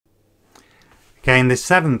Okay, in this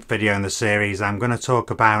 7th video in the series, I'm going to talk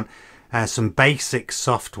about some basic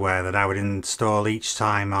software that I would install each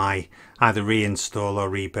time I either reinstall or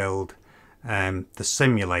rebuild the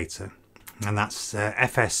simulator. And that's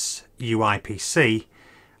FSUIPC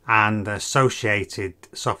and associated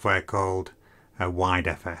software called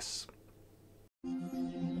WideFS.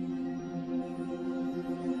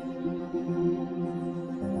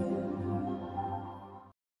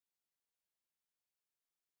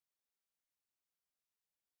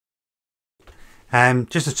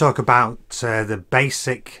 Just to talk about the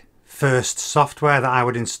basic first software that I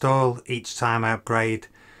would install each time I upgrade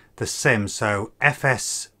the sim. So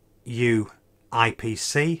FSUIPC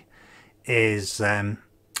is a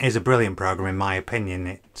brilliant program in my opinion.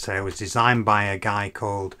 It was designed by a guy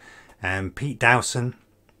called Pete Dowson,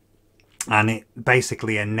 and it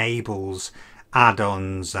basically enables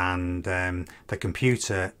add-ons and the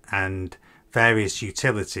computer and various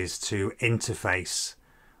utilities to interface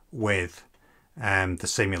with the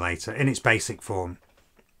simulator in its basic form.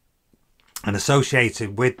 And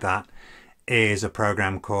associated with that is a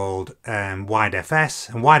program called WideFS,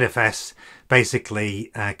 and WideFS basically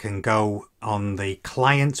can go on the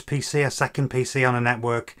client PC, a second PC on a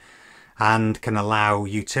network, and can allow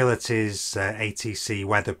utilities, ATC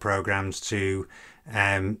weather programs to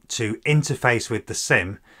interface with the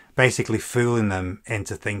sim, basically fooling them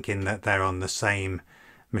into thinking that they're on the same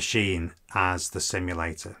machine as the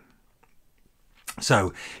simulator.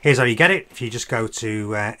 So here's how you get it. If you just go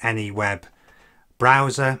to any web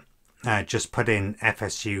browser, just put in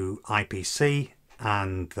FSUIPC,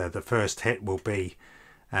 and the first hit will be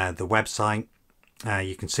the website.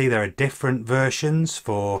 You can see there are different versions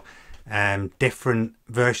for different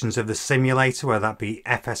versions of the simulator, whether that be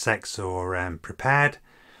FSX or prepared,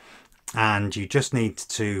 and you just need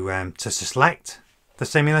to select the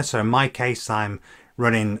simulator. So in my case, I'm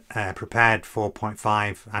running prepared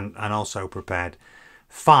 4.5 and also prepared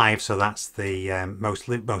 5, so that's the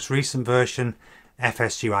most recent version,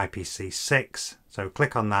 FSUIPC 6. So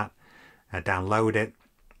click on that, download it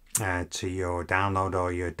to your download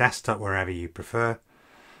or your desktop, wherever you prefer.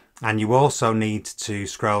 And you also need to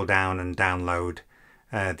scroll down and download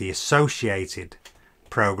the associated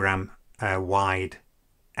program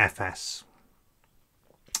WideFS.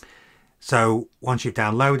 So once you've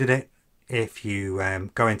downloaded it, if you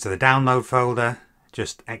go into the download folder,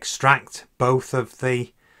 just extract both of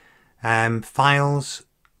the files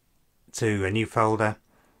to a new folder,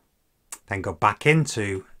 then go back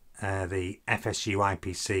into the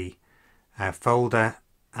FSUIPC folder,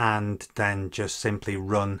 and then just simply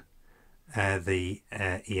run the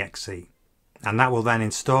exe. And that will then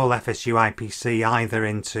install FSUIPC either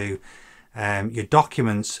into your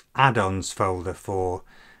documents add-ons folder for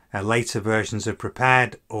later versions of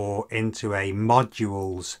prepared, or into a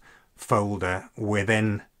modules folder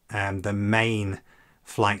within the main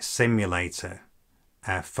flight simulator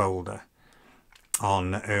folder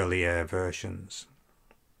on earlier versions.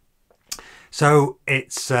 So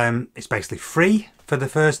it's basically free for the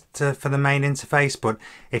first for the main interface, but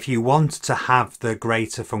if you want to have the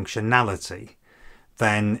greater functionality,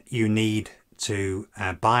 then you need to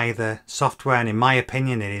buy the software, and in my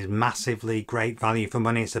opinion it is massively great value for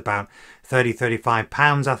money. It's about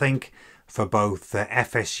 £35 I think for both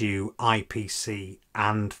FSUIPC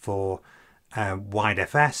and for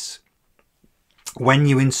WideFS. When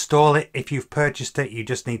you install it, if you've purchased it, you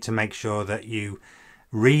just need to make sure that you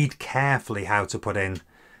read carefully how to put in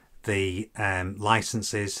the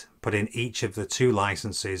licenses, put in each of the 2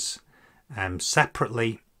 licenses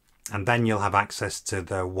separately, and then you'll have access to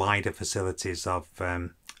the wider facilities of the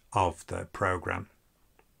program.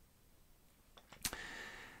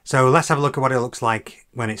 So let's have a look at what it looks like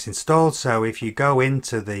when it's installed. So if you go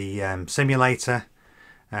into the simulator,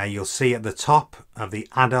 you'll see at the top of the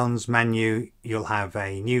add-ons menu, you'll have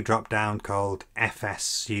a new drop down called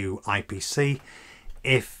FSUIPC.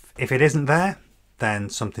 If it isn't there, then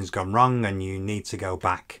something's gone wrong and you need to go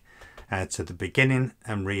back to the beginning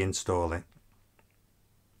and reinstall it.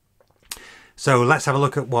 So let's have a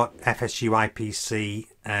look at what FSUIPC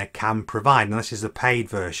can provide. And this is the paid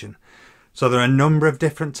version. So there are a number of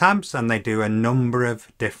different tabs and they do a number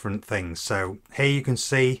of different things. So here you can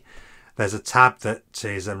see there's a tab that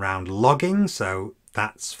is around logging. So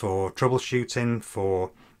that's for troubleshooting,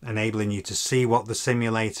 for enabling you to see what the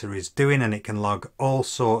simulator is doing, and it can log all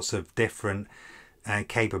sorts of different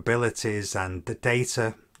capabilities and the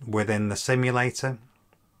data within the simulator.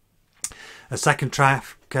 A second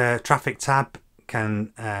traffic tab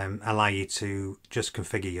can allow you to just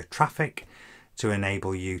configure your traffic to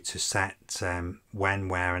enable you to set when,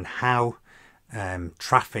 where and how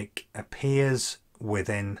traffic appears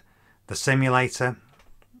within the simulator.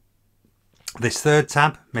 This third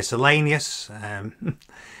tab, miscellaneous,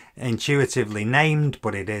 intuitively named,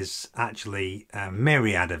 but it is actually a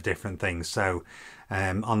myriad of different things. So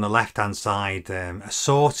on the left hand side,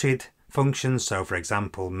 assorted functions, so for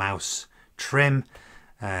example mouse trim,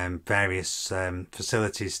 various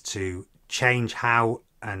facilities to change how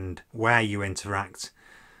and where you interact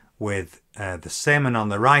with the sim, and on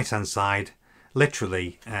the right hand side,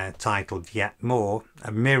 literally titled Yet More,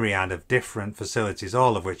 a myriad of different facilities,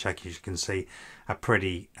 all of which, as you can see, are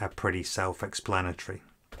pretty self-explanatory.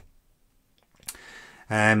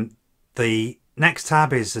 The next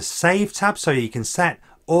tab is the save tab, so you can set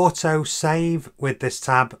auto save with this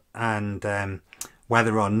tab, and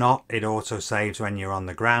whether or not it auto saves when you're on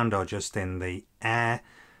the ground or just in the air.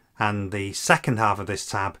 And the second half of this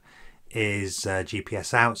tab is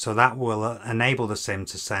GPS out, so that will enable the sim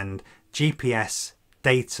to send GPS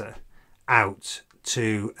data out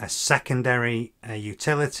to a secondary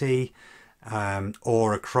utility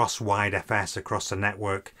or across WideFS, across the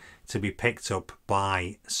network, to be picked up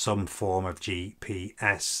by some form of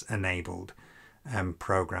GPS enabled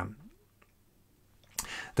program.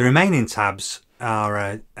 The remaining tabs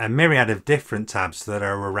are a myriad of different tabs that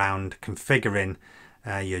are around configuring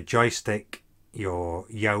your joystick, your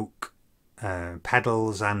yoke,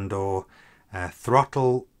 pedals, and or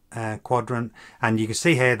throttle quadrant. And you can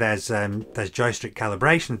see here there's joystick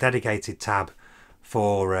calibration, a dedicated tab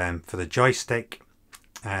for the joystick.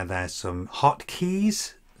 There's some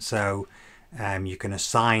hotkeys, so you can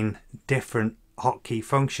assign different hotkey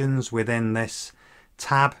functions within this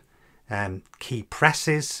tab. Key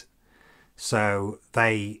presses, so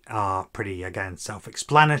they are pretty, again,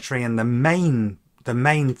 self-explanatory. And the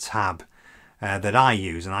main tab that I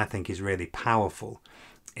use, and I think is really powerful,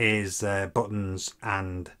 is buttons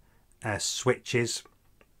and switches.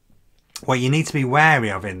 What you need to be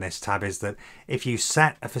wary of in this tab is that if you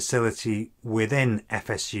set a facility within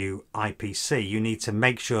FSUIPC, you need to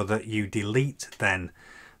make sure that you delete then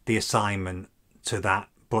the assignment to that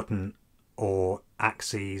button or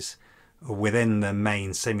axes within the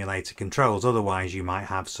main simulator controls. Otherwise you might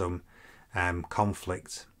have some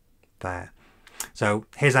conflict there. So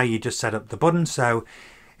here's how you just set up the button. So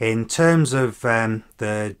in terms of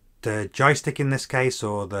the joystick in this case,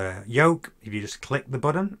 or the yoke, if you just click the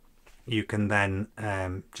button, you can then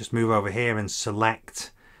just move over here and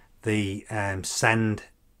select the send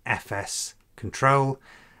FS control,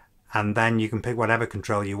 and then you can pick whatever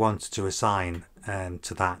control you want to assign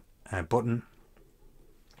to that button.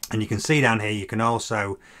 And you can see down here you can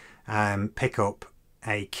also pick up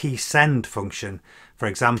a key send function, for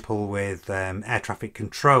example with air traffic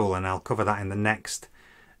control, and I'll cover that in the next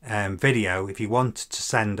video. If you want to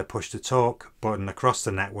send a push to talk button across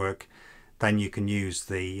the network, then you can use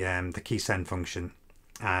the key send function.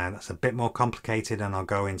 That's a bit more complicated, and I'll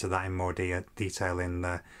go into that in more detail in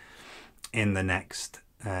the next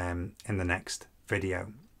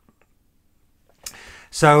video.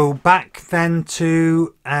 So back then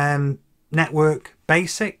to network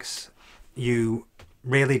basics. You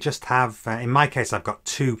really just have, in my case I've got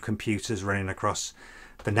two computers running across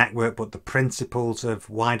the network, but the principles of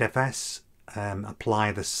WideFS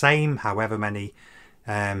apply the same however many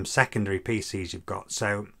secondary PCs you've got.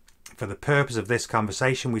 So for the purpose of this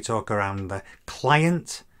conversation, we talk around the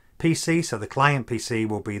client PC. So the client PC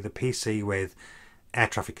will be the PC with air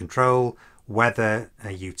traffic control, weather,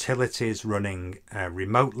 utilities running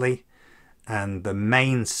remotely, and the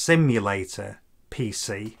main simulator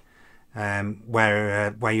PC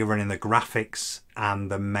where you're running the graphics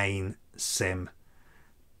and the main sim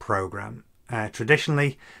program.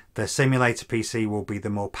 Traditionally, the simulator PC will be the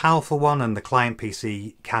more powerful one, and the client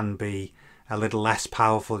PC can be a little less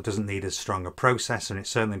powerful. It doesn't need as strong a processor, and it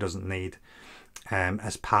certainly doesn't need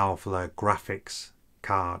as powerful a graphics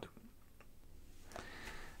card.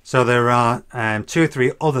 So there are 2 or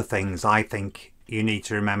 3 other things I think you need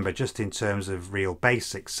to remember just in terms of real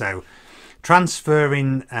basics. So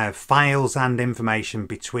transferring files and information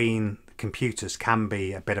between computers can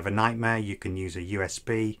be a bit of a nightmare. You can use a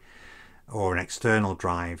USB or an external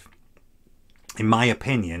drive. In my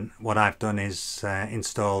opinion, what I've done is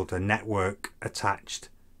installed a network attached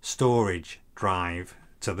storage drive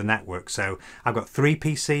to the network. So I've got 3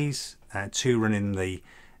 PCs, 2 running the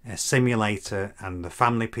simulator and the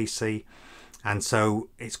family PC, and so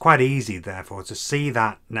it's quite easy therefore to see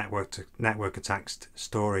that network attached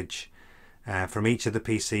storage from each of the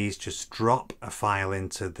PCs. Just drop a file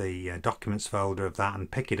into the documents folder of that and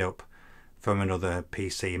pick it up from another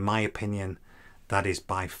PC. In my opinion, that is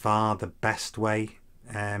by far the best way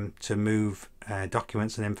to move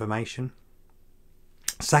documents and information.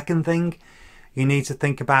 Second thing, you need to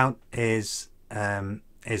think about is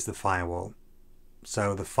the firewall.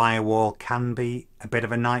 So the firewall can be a bit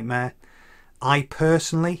of a nightmare. I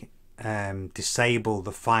personally disable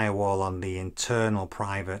the firewall on the internal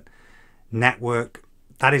private network.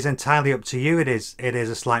 That is entirely up to you. It is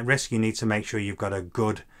a slight risk. You need to make sure you've got a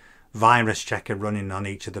good virus checker running on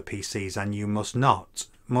each of the PCs, and you must not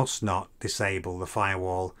disable the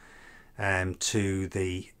firewall to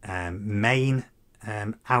the main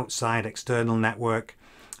outside external network,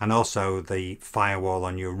 and also the firewall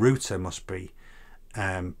on your router must be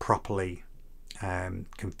properly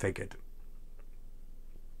configured.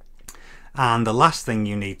 And the last thing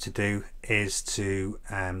you need to do is to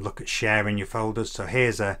look at sharing your folders. So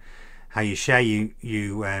here's how you share. You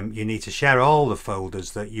need to share all the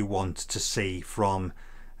folders that you want to see from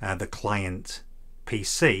the client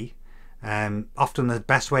PC. Often the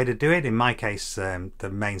best way to do it, in my case, the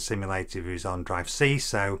main simulator is on drive C,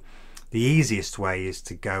 so the easiest way is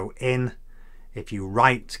to go in. If you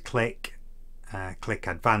right click, click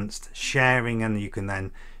advanced sharing, and you can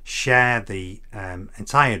then share the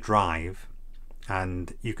entire drive,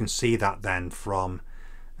 and you can see that then from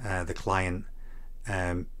the client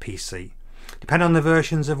PC. Depending on the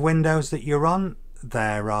versions of Windows that you're on,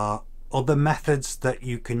 there are other methods that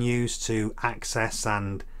you can use to access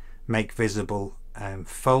and make visible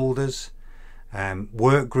folders.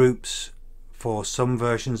 Work groups for some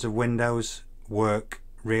versions of Windows work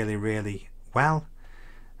really well,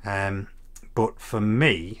 but for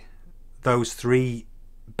me, those three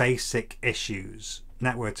basic issues: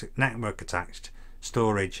 network attached,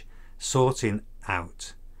 storage, sorting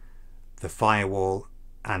out the firewall,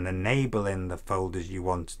 and enabling the folders you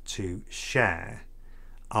want to share,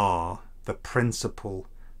 are the principal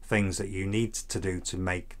things that you need to do to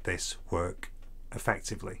make this work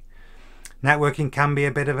effectively. Networking can be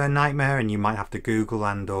a bit of a nightmare, and you might have to Google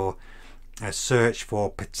and or search for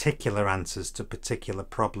particular answers to particular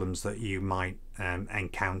problems that you might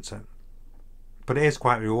encounter. But it is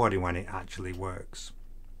quite rewarding when it actually works.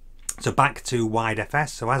 So back to WideFS.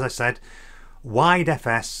 So as I said,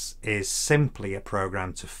 WideFS is simply a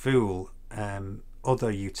program to fool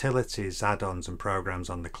other utilities, add-ons and programs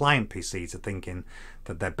on the client PC to thinking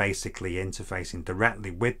that they're basically interfacing directly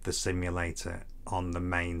with the simulator on the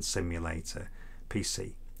main simulator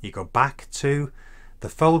PC. You go back to the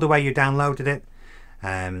folder where you downloaded it,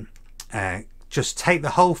 just take the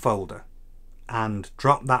whole folder and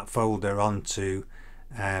drop that folder onto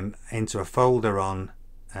into a folder on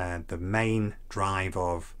the main drive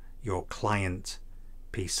of your client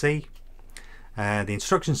PC. The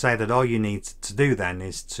instructions say that all you need to do then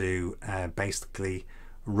is to basically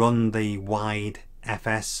run the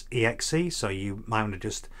WideFS exe. So you might want to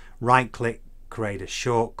just right click, create a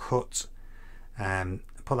shortcut,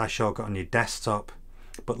 put that shortcut on your desktop,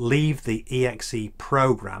 but leave the exe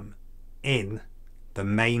program in the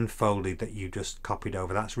main folder that you just copied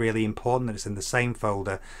over. That's really important that it's in the same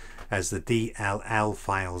folder as the DLL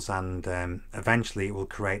files, and eventually it will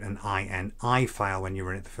create an INI file when you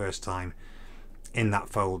run it the first time in that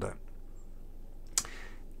folder.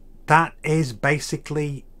 That is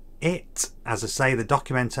basically it. As I say, the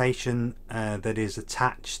documentation that is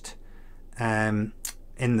attached in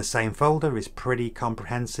the same folder is pretty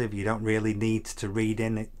comprehensive. You don't really need to read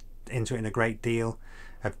into it in a great deal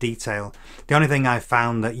of detail. The only thing I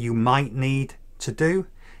found that you might need to do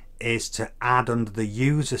is to add under the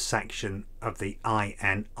user section of the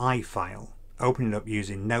INI file, open it up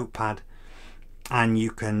using Notepad, and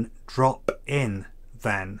you can drop in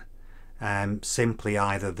then simply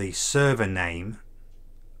either the server name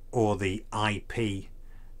or the IP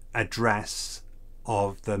address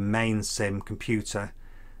of the main sim computer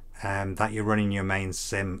that you're running your main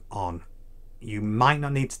sim on. You might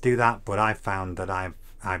not need to do that, but I've found that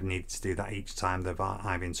I've needed to do that each time that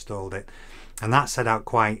I've installed it, and that's set out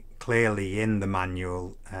quite clearly in the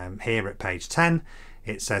manual. Here at page 10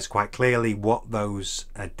 it says quite clearly what those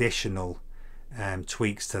additional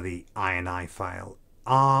tweaks to the INI file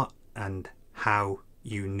are and how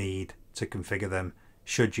you need to configure them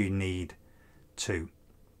should you need to.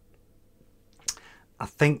 I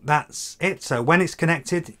think that's it. So when it's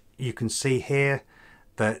connected, you can see here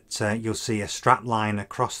that you'll see a strap line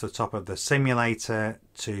across the top of the simulator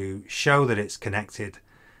to show that it's connected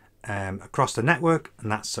across the network,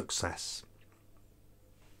 and that's success.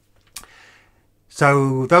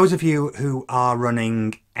 So those of you who are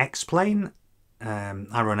running X-Plane,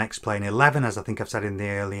 I run X-Plane 11, as I think I've said in the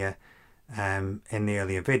earlier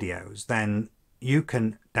videos, then you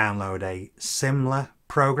can download a similar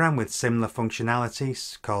program with similar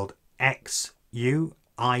functionalities called FSUIPC.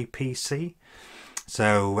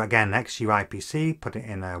 So again, FSUIPC, put it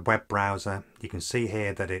in a web browser. You can see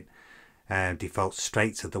here that it defaults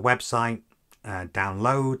straight to the website.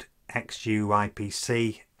 Download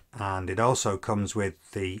FSUIPC, and it also comes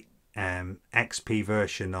with the XP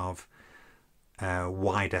version of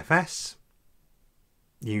WideFS.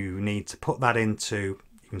 You need to put that into,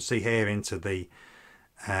 you can see here, into the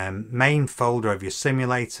main folder of your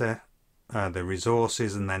simulator, the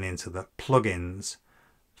resources, and then into the plugins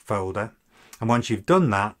folder. And once you've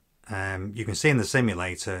done that, you can see in the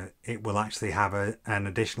simulator it will actually have an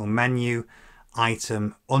additional menu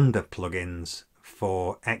item under plugins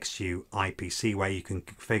for FSUIPC, where you can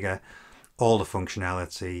configure all the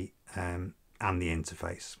functionality and the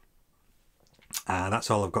interface.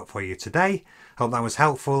 That's all I've got for you today. Hope that was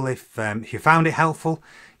helpful. If you found it helpful,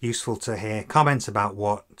 useful to hear comments about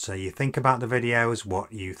what you think about the videos,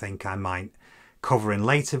 what you think I might cover in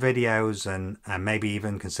later videos, and maybe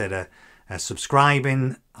even consider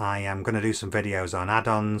subscribing. I am going to do some videos on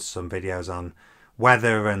add-ons, some videos on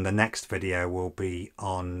weather, and the next video will be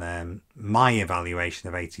on my evaluation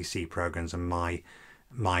of ATC programs and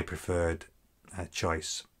my preferred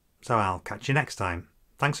choice. So I'll catch you next time.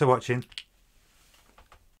 Thanks for watching.